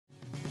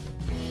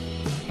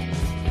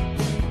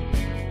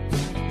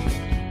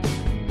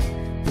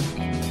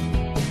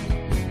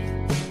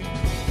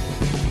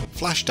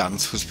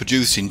Flashdance was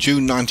produced in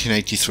June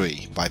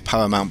 1983 by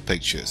Paramount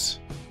Pictures,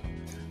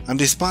 and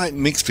despite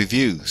mixed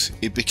reviews,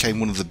 it became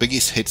one of the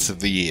biggest hits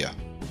of the year.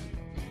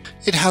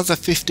 It has a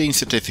 15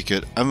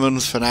 certificate and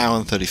runs for an hour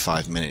and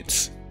 35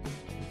 minutes.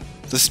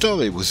 The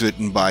story was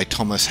written by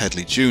Thomas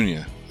Headley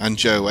Jr. and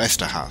Joe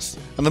Esterhazy,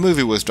 and the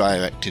movie was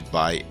directed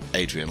by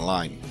Adrian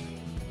Lyne.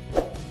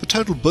 The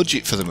total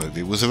budget for the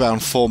movie was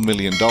around $4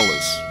 million,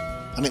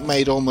 and it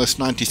made almost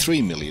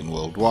 $93 million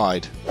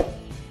worldwide.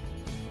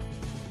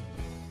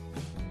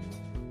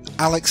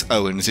 Alex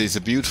Owens is a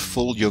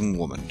beautiful young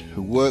woman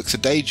who works a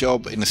day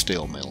job in a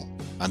steel mill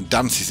and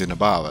dances in a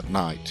bar at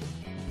night.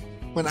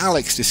 When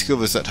Alex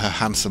discovers that her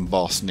handsome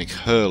boss Nick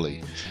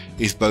Hurley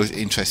is both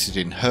interested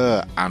in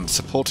her and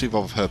supportive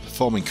of her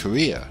performing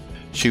career,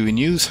 she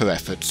renews her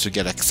efforts to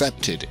get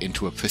accepted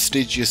into a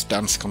prestigious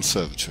dance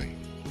conservatory.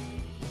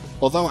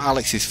 Although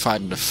Alex is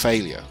frightened of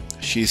failure,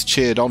 she is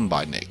cheered on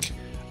by Nick,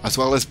 as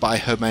well as by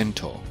her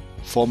mentor,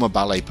 former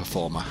ballet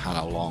performer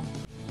Hanna Long.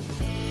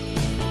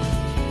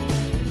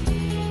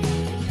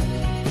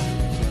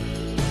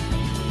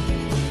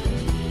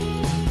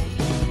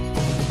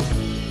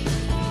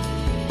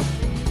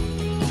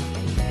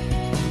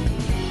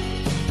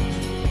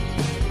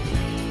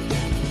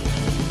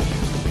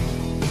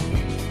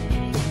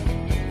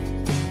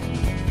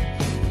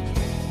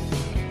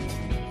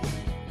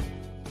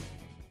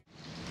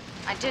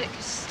 I did it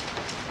because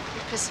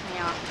you pissed me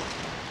off.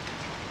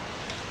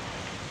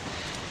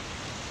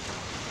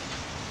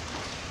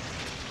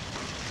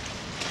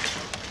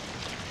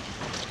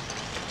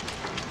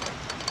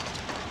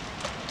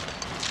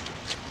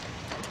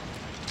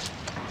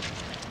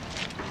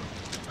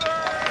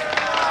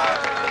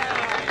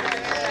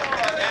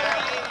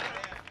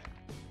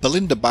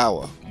 Belinda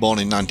Bauer, born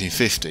in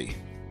 1950,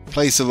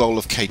 plays the role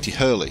of Katie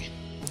Hurley.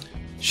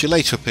 She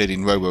later appeared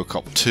in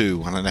RoboCop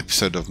 2 and an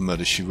episode of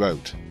Murder, She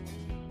Wrote.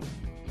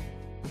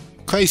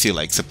 Crazy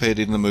Legs appeared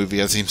in the movie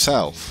as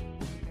himself.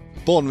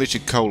 Born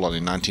Richard Colon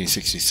in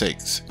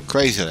 1966,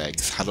 Crazy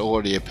Legs had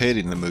already appeared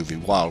in the movie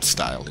Wild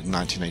Style in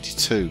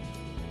 1982.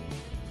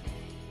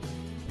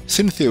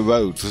 Cynthia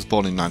Rhodes was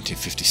born in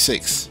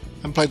 1956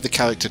 and played the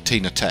character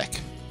Tina Tech.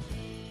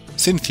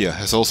 Cynthia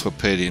has also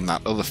appeared in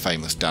that other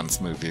famous dance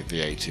movie of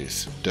the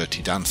 80s,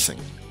 Dirty Dancing,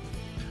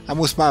 and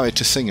was married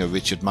to singer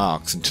Richard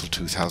Marx until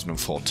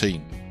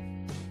 2014.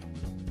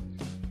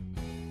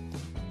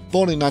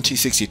 Born in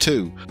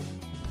 1962,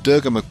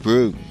 Durga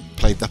McBroom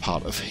played the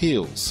part of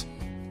Heels.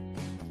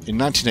 In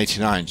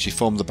 1989 she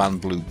formed the band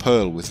Blue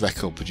Pearl with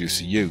record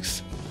producer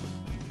Youth,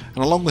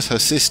 and along with her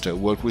sister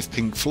worked with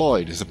Pink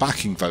Floyd as a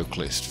backing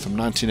vocalist from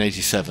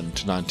 1987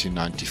 to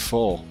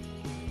 1994.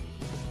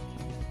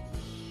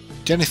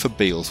 Jennifer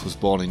Beals was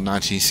born in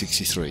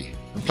 1963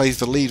 and plays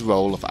the lead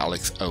role of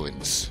Alex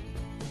Owens.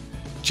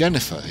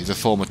 Jennifer is a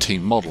former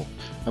teen model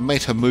and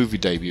made her movie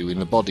debut in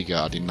The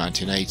Bodyguard in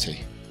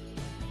 1980.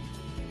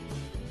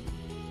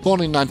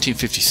 Born in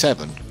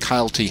 1957,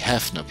 Kyle T.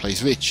 Hefner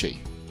plays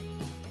Richie.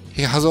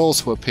 He has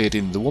also appeared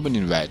in The Woman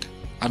in Red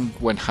and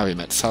When Harry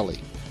Met Sally.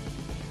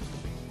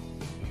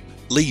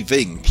 Lee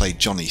Ving played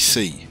Johnny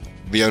C.,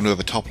 the owner of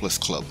a topless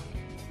club.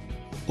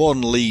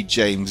 Born Lee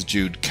James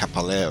Jude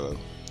Capalero,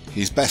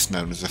 he is best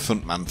known as the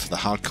frontman for the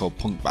hardcore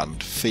punk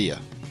band Fear.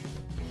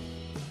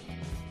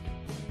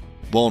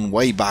 Born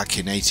way back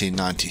in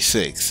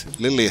 1896,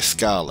 Lilia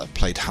Scala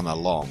played Hanna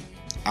Long,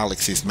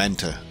 Alex's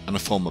mentor and a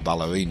former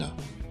ballerina.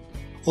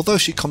 Although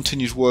she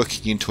continued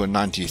working into her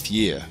 90th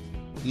year,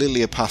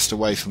 Lilia passed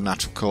away from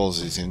natural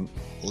causes in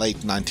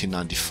late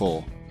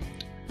 1994,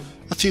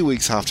 a few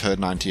weeks after her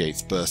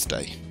 98th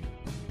birthday.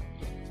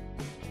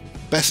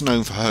 Best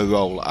known for her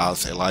role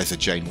as Eliza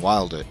Jane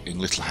Wilder in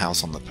Little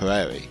House on the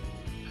Prairie,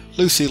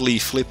 Lucy Lee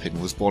Flippin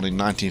was born in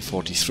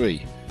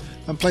 1943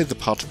 and played the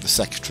part of the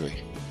secretary.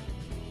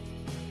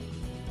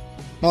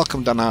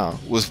 Malcolm Danner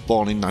was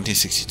born in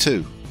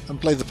 1962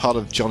 and played the part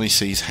of Johnny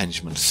C's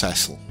henchman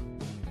Cecil.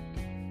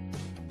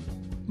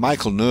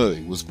 Michael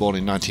Nouri was born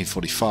in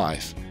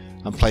 1945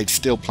 and played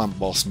steel plant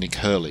boss Nick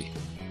Hurley,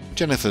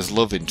 Jennifer's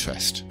love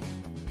interest.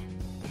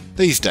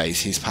 These days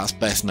he is perhaps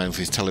best known for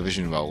his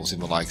television roles in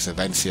the likes of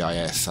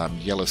NCIS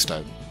and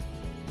Yellowstone.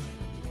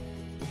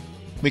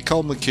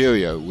 Nicole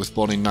Mercurio was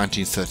born in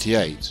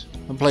 1938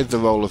 and played the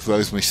role of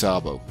Rosemary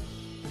Sabo.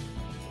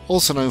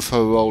 Also known for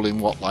her role in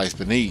What Lies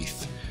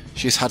Beneath,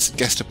 she has had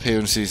guest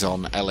appearances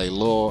on LA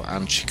Law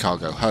and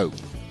Chicago Hope.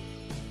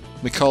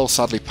 Nicole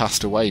sadly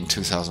passed away in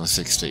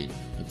 2016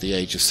 at the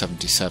age of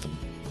 77.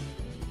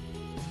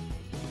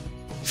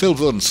 Phil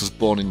Runce was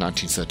born in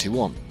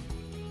 1931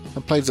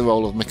 and played the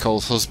role of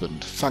Nicole's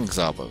husband, Frank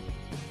Szabo.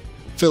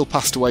 Phil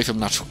passed away from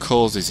natural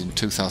causes in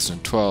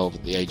 2012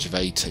 at the age of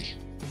 80.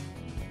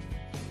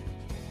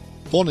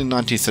 Born in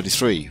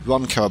 1933,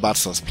 Ron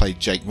Karabatsas played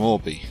Jake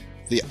Morby,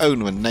 the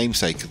owner and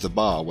namesake of the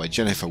bar where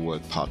Jennifer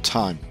worked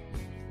part-time.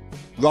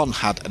 Ron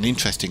had an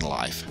interesting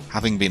life,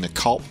 having been a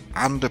cop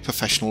and a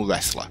professional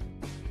wrestler.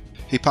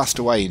 He passed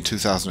away in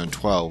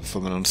 2012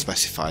 from an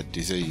unspecified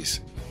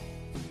disease.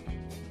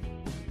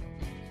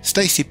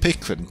 Stacey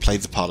Pickren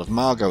played the part of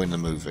Margot in the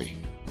movie.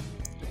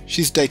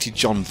 She's dated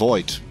John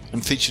Voight,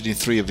 and featured in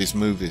 3 of his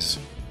movies.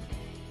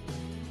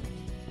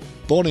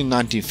 Born in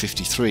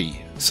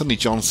 1953, Sonny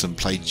Johnson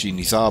played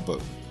Jeannie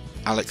Zabo,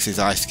 Alex's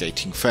ice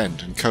skating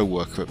friend and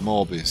co-worker at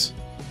Morby's.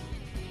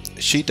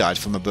 She died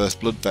from a burst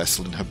blood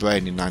vessel in her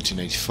brain in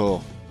 1984,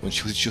 when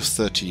she was just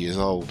 30 years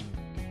old.